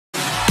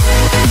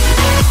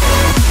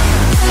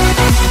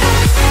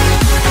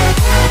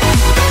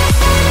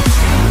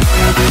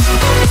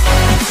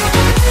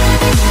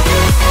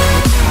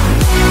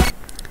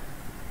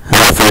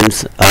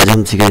Friends, आज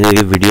हम सीखेंगे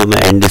कि वीडियो में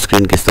एंड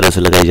स्क्रीन किस तरह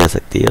से लगाई जा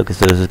सकती है और किस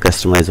तरह से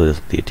कस्टमाइज हो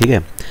सकती है। ठीक है,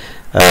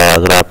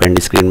 अगर आप एंड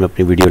स्क्रीन में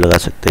अपनी वीडियो लगा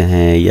सकते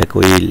हैं या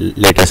कोई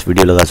लेटेस्ट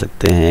वीडियो लगा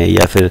सकते हैं,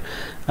 या फिर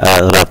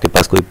अगर आपके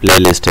पास कोई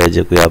प्लेलिस्ट है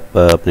जो कोई आप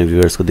अपने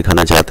व्यूअर्स को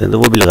दिखाना चाहते हैं तो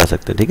वो भी लगा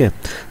सकते हैं। ठीक है,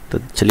 तो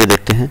चलिए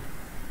देखते हैं।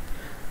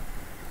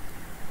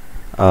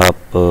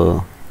 आप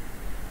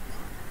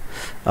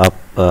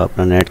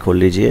अपना नेट खोल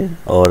लीजिए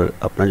और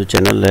अपना जो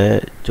चैनल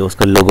है, जो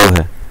उसका लोगो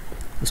है,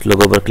 उस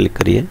लोगो पर क्लिक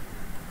करिए।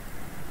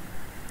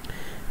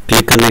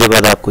 क्लिक करने के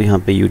बाद आपको यहाँ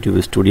पे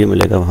YouTube स्टूडियो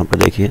मिलेगा, वहाँ पर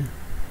देखिए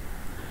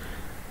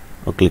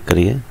और क्लिक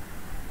करिए।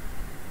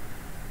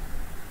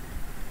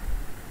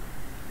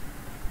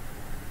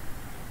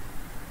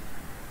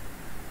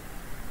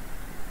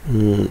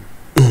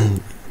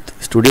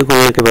 स्टूडियो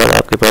खोलने के बाद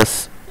आपके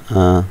पास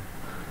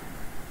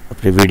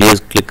अपने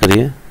वीडियोस क्लिक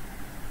करिए।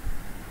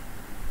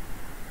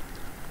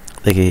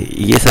 देखिए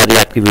ये सारी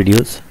आपकी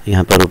वीडियोस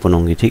यहाँ पर ओपन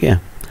होंगी। ठीक है,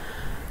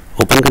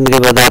 ओपन करने के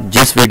बाद आप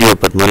जिस वीडियो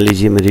पर, मान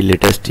लीजिए मेरी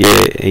लेटेस्ट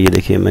ये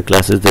देखिए, मैं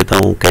क्लासेस देता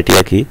हूँ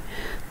कैटिया की,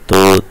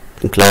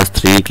 तो क्लास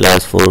 3,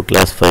 क्लास 4,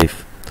 क्लास 5।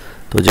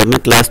 तो जब मैं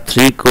क्लास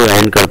 3 को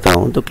एंड करता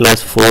हूँ तो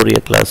क्लास 4 या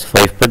क्लास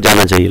 5 पर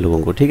जाना चाहिए लोगों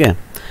को। ठीक है,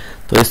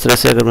 तो इस तरह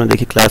से अगर मैं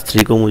देखिए क्लास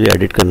 3 को मुझे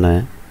एडिट करना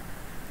है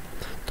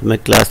तो मैं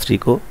क्लास 3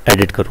 को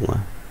एडिट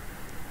करूँगा।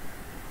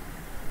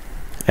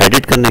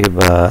 एडिट करने के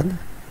बाद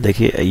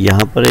देखिए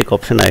यहाँ पर एक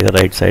ऑप्शन आएगा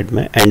राइट साइड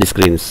में, एंड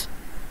स्क्रीन्स,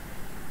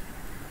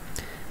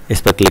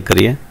 इस पर क्लिक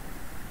करिए।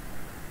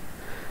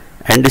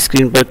 एंड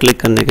स्क्रीन पर क्लिक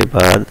करने के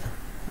बाद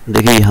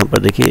देखिए यहाँ पर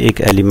देखिए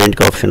एक एलिमेंट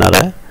का ऑप्शन आ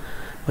रहा है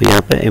और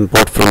यहाँ पे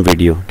इंपोर्ट फ्रॉम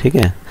वीडियो। ठीक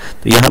है,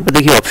 तो यहाँ पे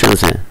देखिए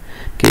ऑप्शंस हैं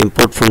कि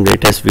import from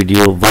latest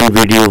video, 1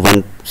 video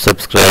 1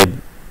 subscribe,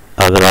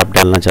 अगर आप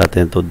डालना चाहते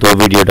हैं तो 2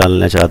 वीडियो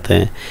डालना चाहते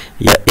हैं,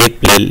 या एक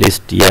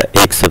प्लेलिस्ट या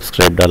एक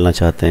सब्सक्राइब डालना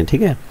चाहते हैं।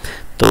 ठीक है,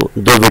 तो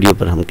 2 वीडियो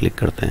पर हम क्लिक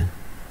करते हैं।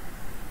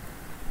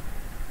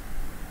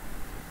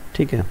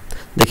 ठीक है,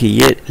 देखिए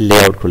ये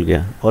लेआउट खुल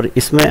गया और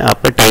इसमें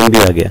आपका टाइम भी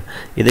आ गया।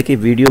 ये देखिए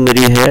वीडियो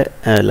मेरी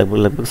है लगभग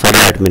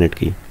 8.5 मिनट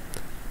की,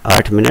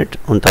 8 मिनट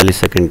 39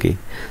 सेकंड की।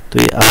 तो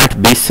ये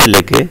 8:20 से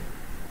लेके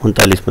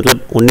 39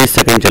 मतलब 19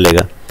 सेकंड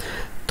चलेगा।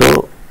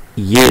 तो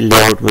ये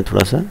लेआउट में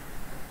थोड़ा सा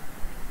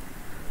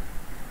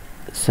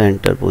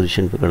सेंटर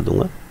पोजीशन पे कर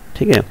दूंगा।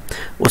 ठीक है,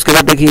 उसके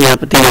बाद देखिए यहाँ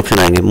पे 3 ऑप्शन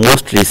आएंगे,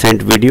 most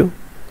recent video,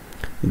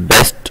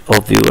 best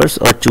of viewers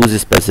और चूज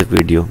स्पेसिफिक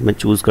वीडियो। मैं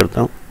चूज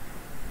करता हूँ।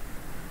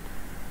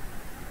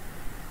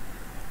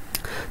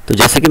 तो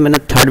जैसे कि मैंने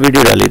 3rd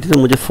वीडियो डाली थी तो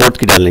मुझे 4th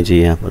की डालनी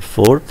चाहिए। यहाँ पर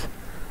 4th,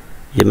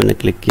 ये मैंने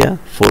क्लिक किया,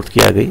 4th की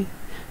आ गई।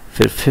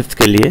 फिर 5th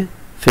के लिए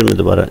फिर मैं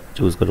दोबारा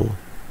चूज़ करूँगा।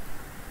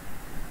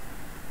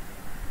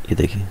 ये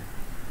देखिए,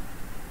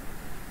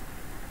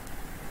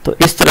 तो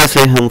इस तरह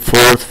से हम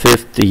 4th,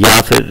 5th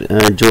या फिर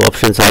जो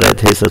ऑप्शंस आ रहे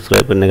थे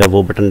सब्सक्राइब करने का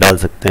वो बटन डाल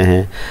सकते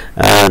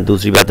हैं।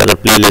 दूसरी बात, अगर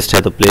प्लेलिस्ट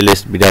है तो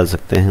प्लेलिस्ट भी डाल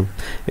सकते हैं।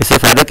 इससे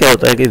फ़ायदा क्या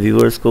होता है कि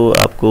व्यूअर्स को,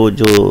 आपको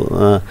जो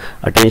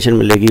अटेंशन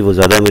मिलेगी वो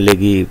ज़्यादा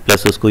मिलेगी,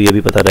 प्लस उसको ये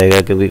भी पता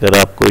रहेगा, क्योंकि अगर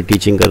आप कोई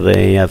टीचिंग कर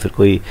रहे हैं या फिर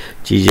कोई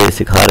चीज़ें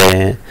सिखा रहे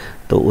हैं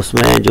तो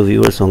उसमें जो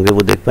व्यूअर्स होंगे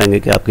वो देख पाएंगे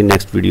कि आपकी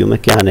नेक्स्ट वीडियो में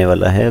क्या आने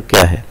वाला है,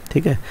 क्या है।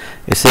 ठीक है,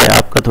 इससे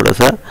आपका थोड़ा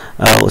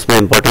सा उसमें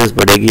इंपॉर्टेंस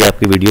बढ़ेगी,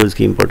 आपकी वीडियोस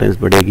की इंपॉर्टेंस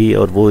बढ़ेगी,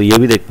 और वो ये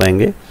भी देख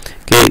पाएंगे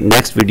कि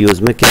नेक्स्ट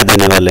वीडियोस में क्या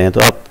देने वाले हैं। तो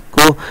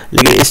आपको,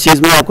 लेकिन इस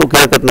चीज़ में आपको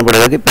क्या करना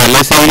पड़ेगा कि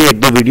पहले से ही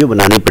 1-2 वीडियो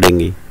बनानी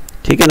पड़ेंगी।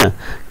 ठीक है ना,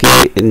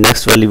 कि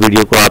नेक्स्ट वाली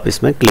वीडियो को आप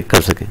इसमें क्लिक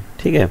कर सकें।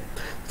 ठीक है,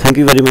 थैंक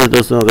यू वेरी मच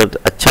दोस्तों। अगर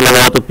अच्छा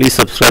लगा हो तो प्लीज़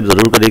सब्सक्राइब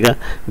ज़रूर करिएगा,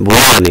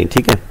 भूलिएगा नहीं।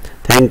 ठीक है,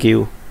 थैंक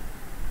यू।